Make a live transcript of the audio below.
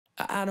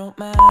I don't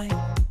mind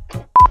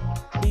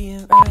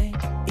being right,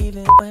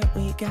 even when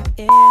we got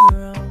it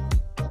wrong.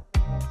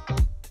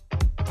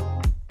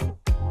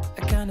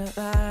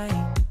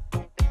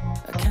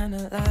 I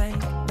kinda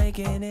like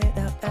making it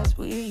up as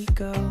we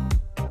go.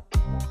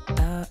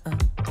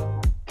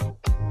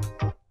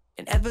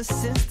 And ever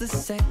since the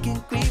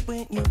second grade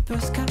when you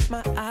first caught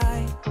my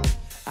eye,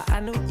 I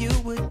knew you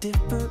were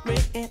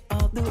different in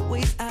all the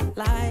ways I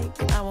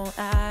like. And I won't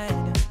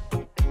hide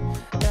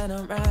that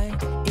I'm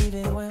right,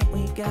 even when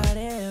we got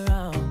it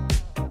wrong.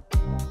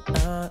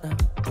 But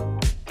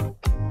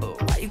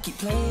why you keep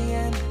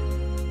playing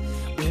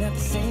without the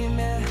same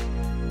man?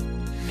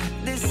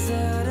 This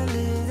subtle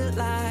little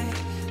light,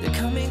 the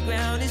common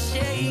ground is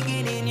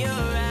shaking in your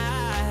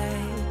eye.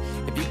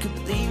 If you could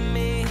believe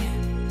me,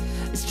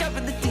 let's jump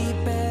in the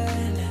deep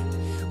end.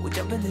 We'll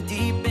jump in the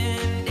deep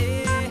end,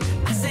 yeah.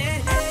 I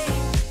said, hey,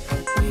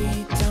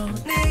 we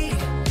don't need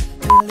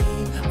to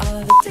leave all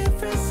of the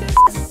differences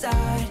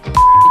aside.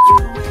 You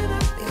and I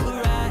feel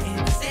right. I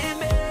said,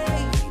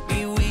 maybe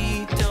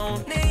we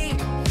don't need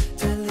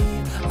to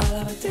leave all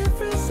of the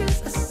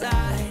differences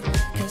aside,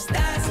 'cause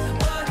that's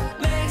what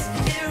makes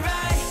it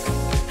right.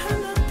 I'm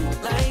nothing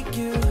like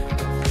you,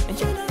 and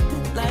you're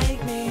nothing like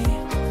me.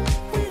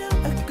 We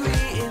don't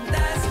agree, and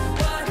that's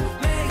what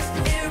makes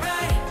it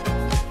right.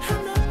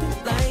 I'm nothing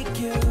like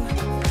you,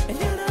 and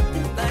you're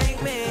nothing like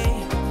me.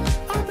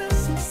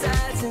 Opposite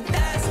sides, and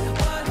that's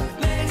what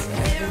makes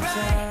it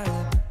right.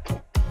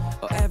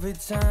 Or every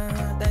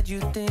time that you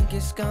think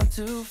it's gone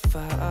too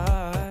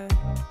far,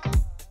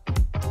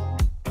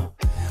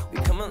 we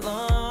come a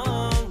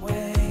long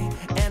way,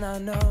 and I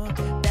know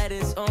that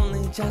it's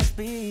only just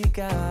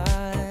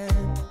begun.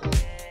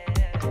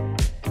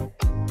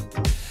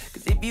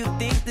 'Cause if you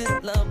think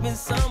that loving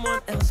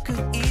someone else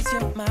could ease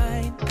your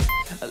mind,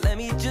 let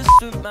me just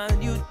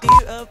remind you,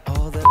 dear, of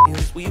all the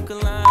hills we've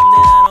climbed.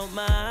 And I don't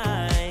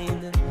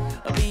mind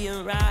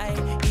being right,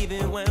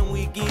 even when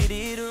we get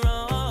it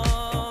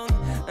wrong.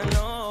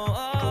 No.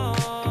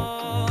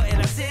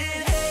 And I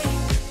said, hey,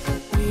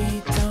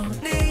 we don't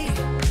need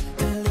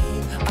to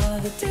leave all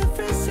the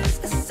differences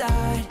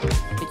aside.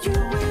 You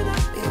and I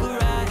feel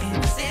right.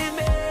 I said,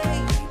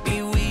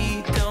 maybe we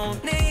don't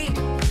need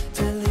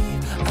to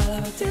leave all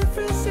of the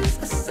differences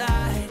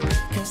aside,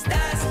 'cause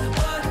that's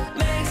what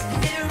makes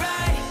it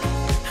right.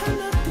 I'm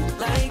nothing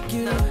like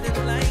you,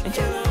 and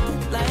you're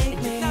nothing like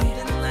me.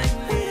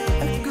 We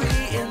don't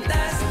agree, and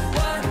that's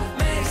what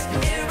makes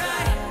it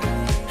right.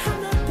 I'm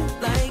nothing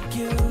like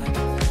you,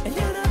 and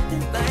you're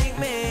nothing like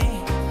me.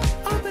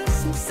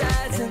 Opposite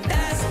sides, and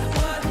that's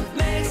what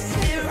makes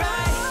it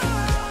right.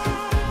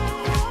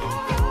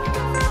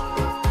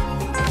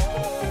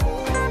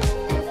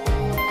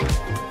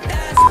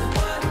 That's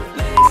what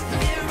makes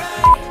it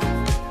right.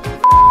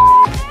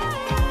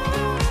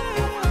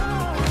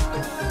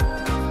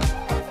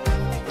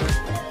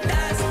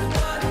 That's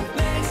what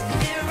makes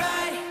it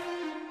right.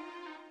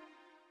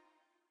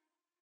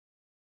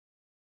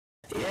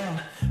 Yeah,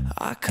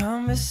 our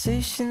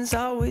conversations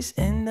always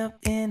end up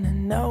in a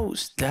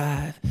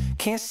nosedive.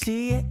 Can't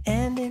see it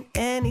ending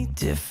any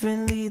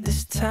differently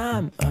this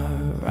time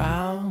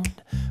around,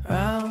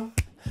 round.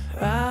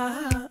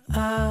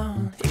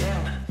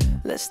 Yeah,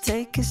 let's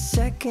take a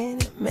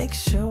second and make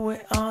sure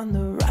we're on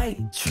the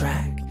right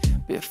track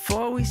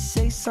before we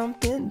say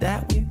something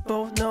that we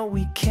both know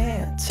we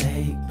can't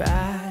take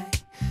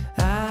back.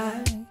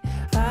 Yeah.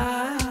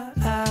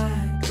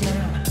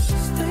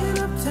 Staying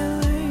up till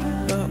late,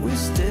 but we're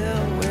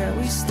still where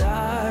we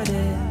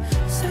started.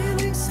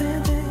 Saying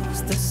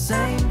things, the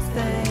same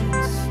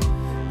things.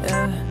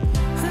 Yeah,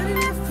 had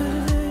enough for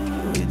today,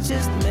 we're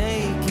just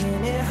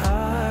making it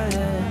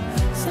harder.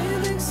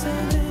 Saying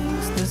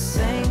things, the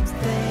same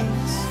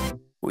things.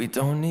 We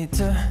don't need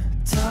to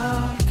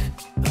talk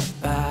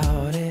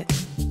about it.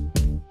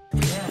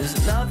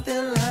 There's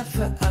nothing left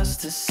for us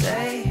to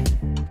say.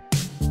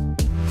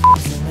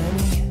 Too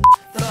many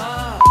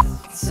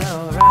thoughts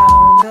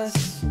around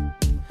us.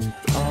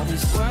 All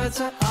these words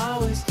are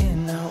always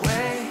in our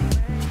way.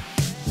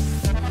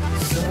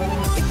 So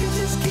if you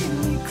just keep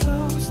me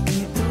close,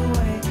 lead the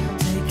way,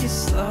 take it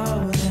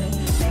slow, then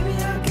maybe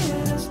I'll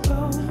get us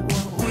both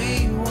what we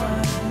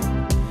want.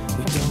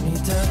 We don't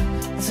need to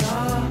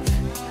talk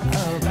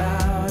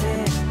about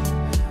it.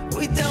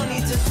 We don't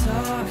need to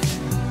talk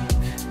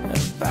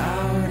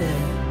about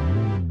it.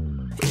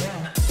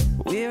 Yeah,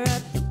 we're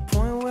at the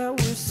point where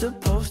we're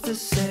supposed to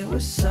say we're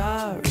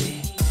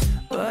sorry,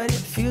 but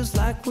it feels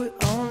like we're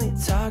only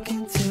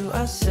talking to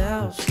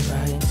ourselves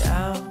right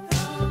now.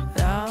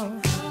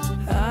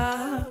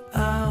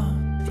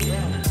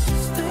 Yeah,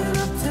 staying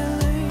up till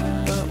late,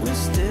 but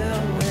we're still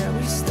where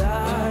we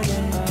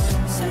started.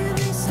 Saying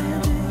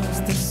things,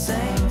 the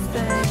same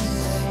things.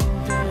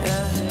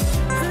 Yeah,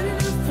 had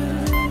enough for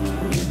today,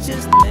 we're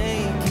just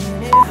making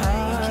it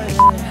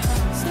harder.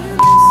 Saying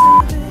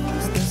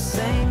things, the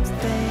same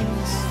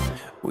things.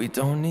 We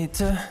don't need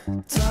to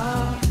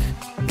talk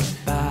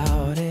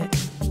about it.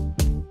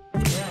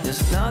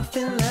 There's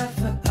nothing left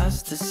for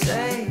us to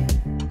say.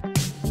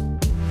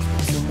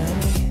 Too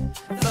many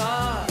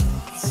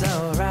thoughts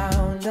around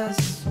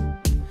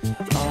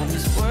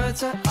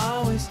thoughts are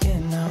always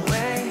in our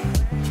way.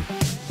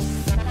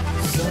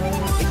 So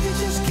if you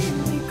just keep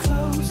me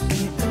close,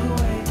 lead the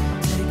way,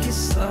 take it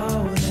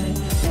slow, then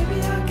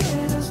maybe I'll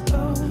get us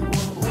both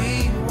what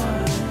we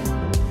want.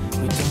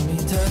 We don't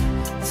need to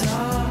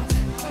talk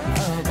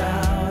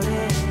about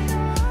it.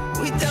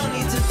 We don't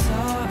need to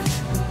talk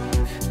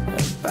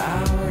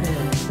about it.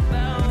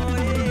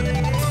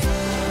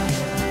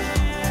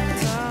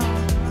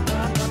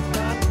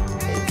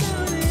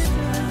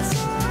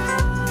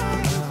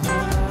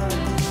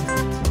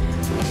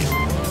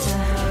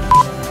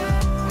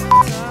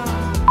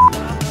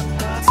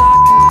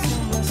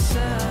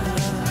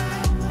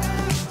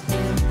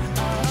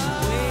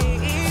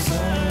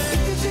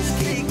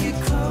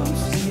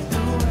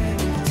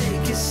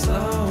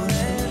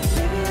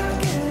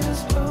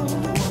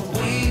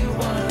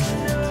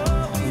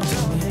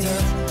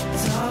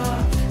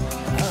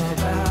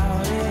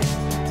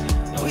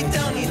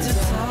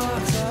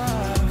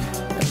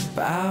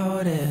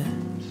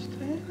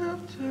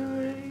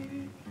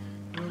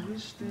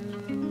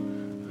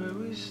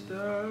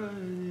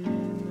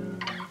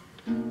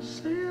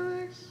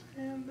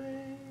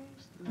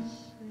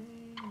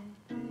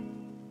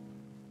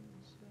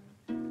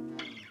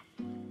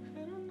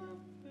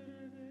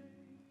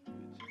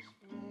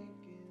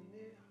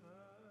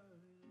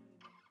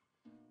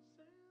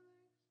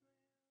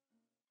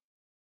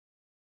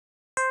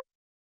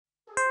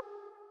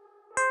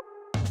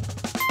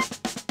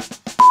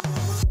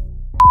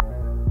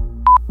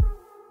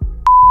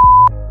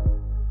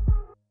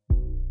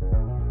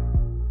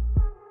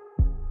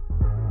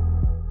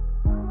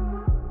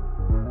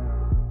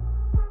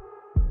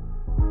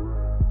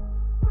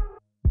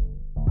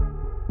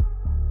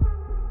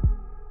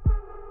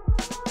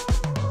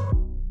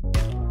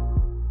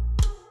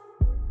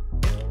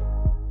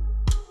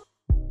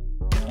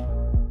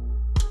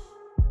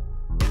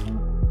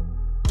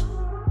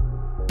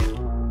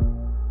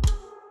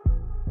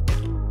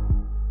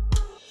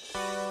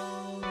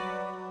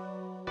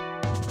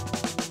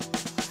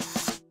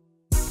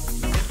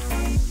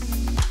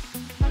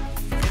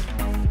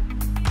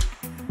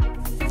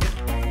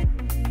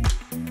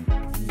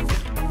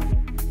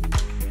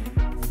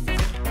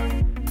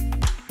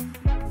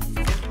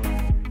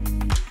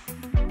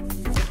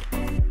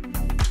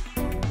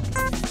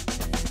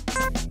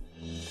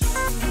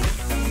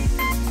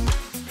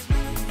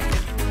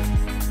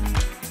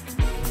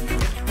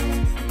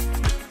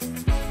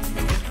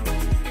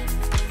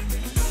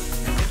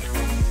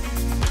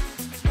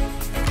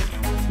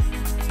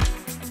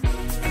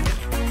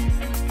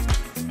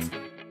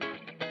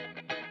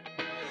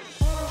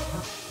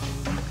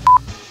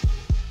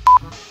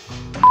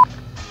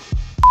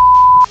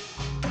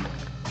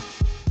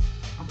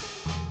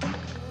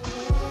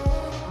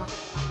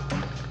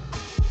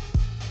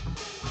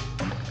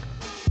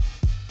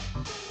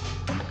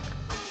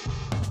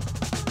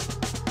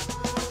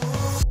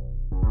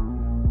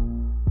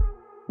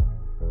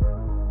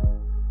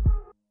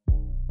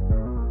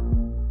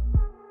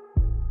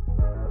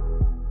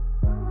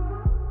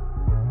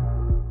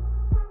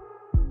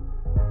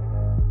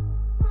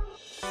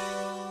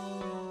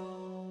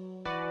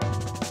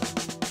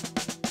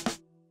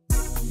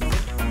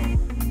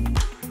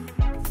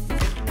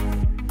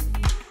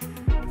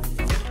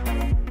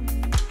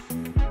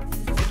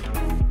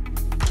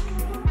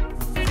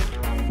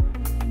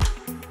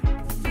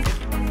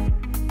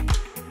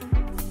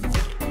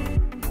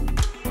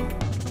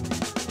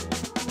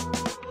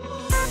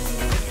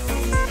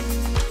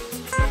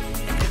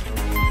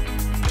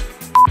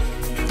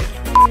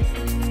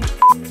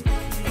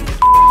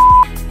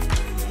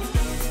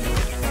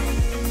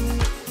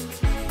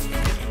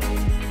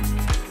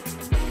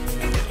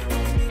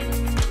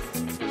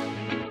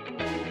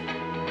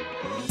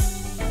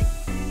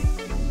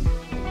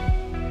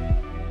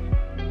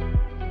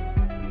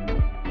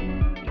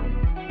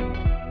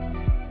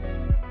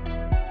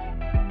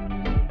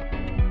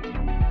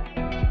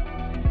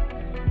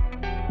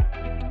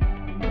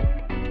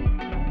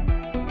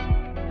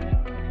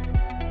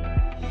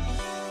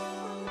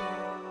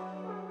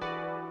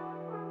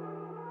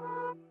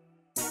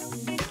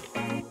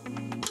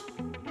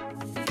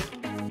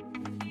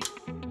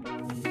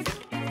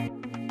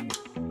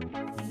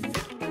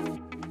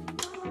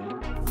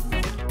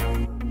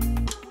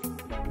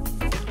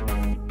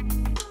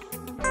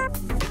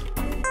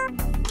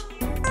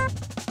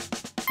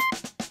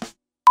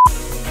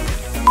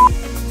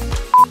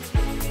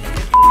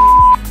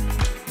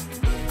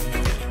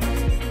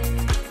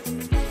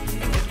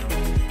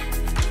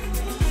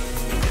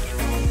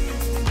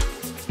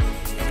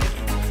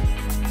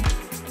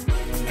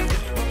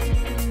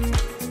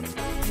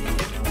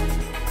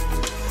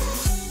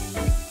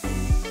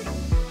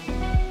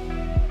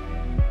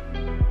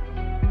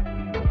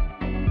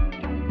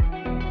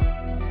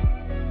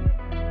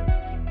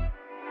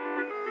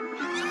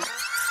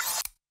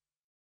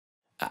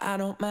 I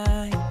don't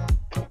mind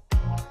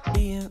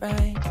being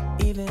right,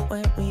 even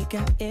when we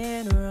got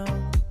it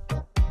wrong.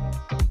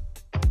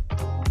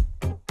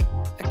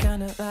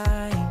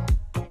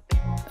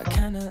 I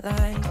kinda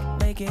like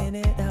making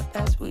it up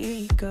as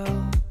we go.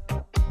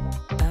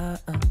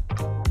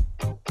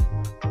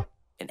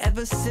 And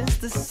ever since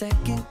the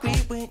second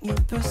grade when you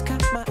first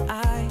caught my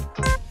eye,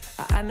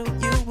 I knew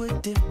you were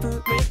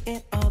different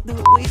in all the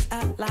ways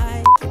I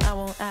like. I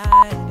won't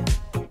hide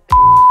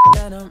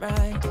that I'm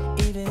right,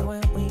 even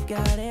when we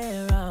got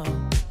it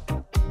wrong.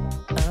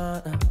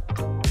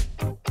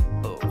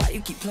 But why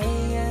you keep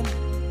playing?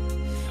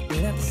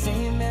 We're not the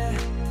same, man.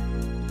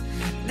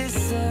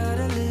 This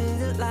other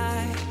little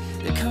light,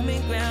 the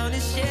common ground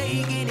is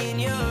shaking in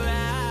your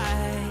eyes.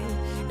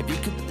 If you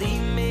could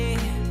believe me,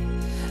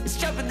 let's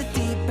jump in the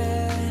deep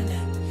end.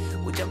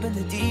 We'll jump in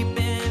the deep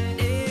end.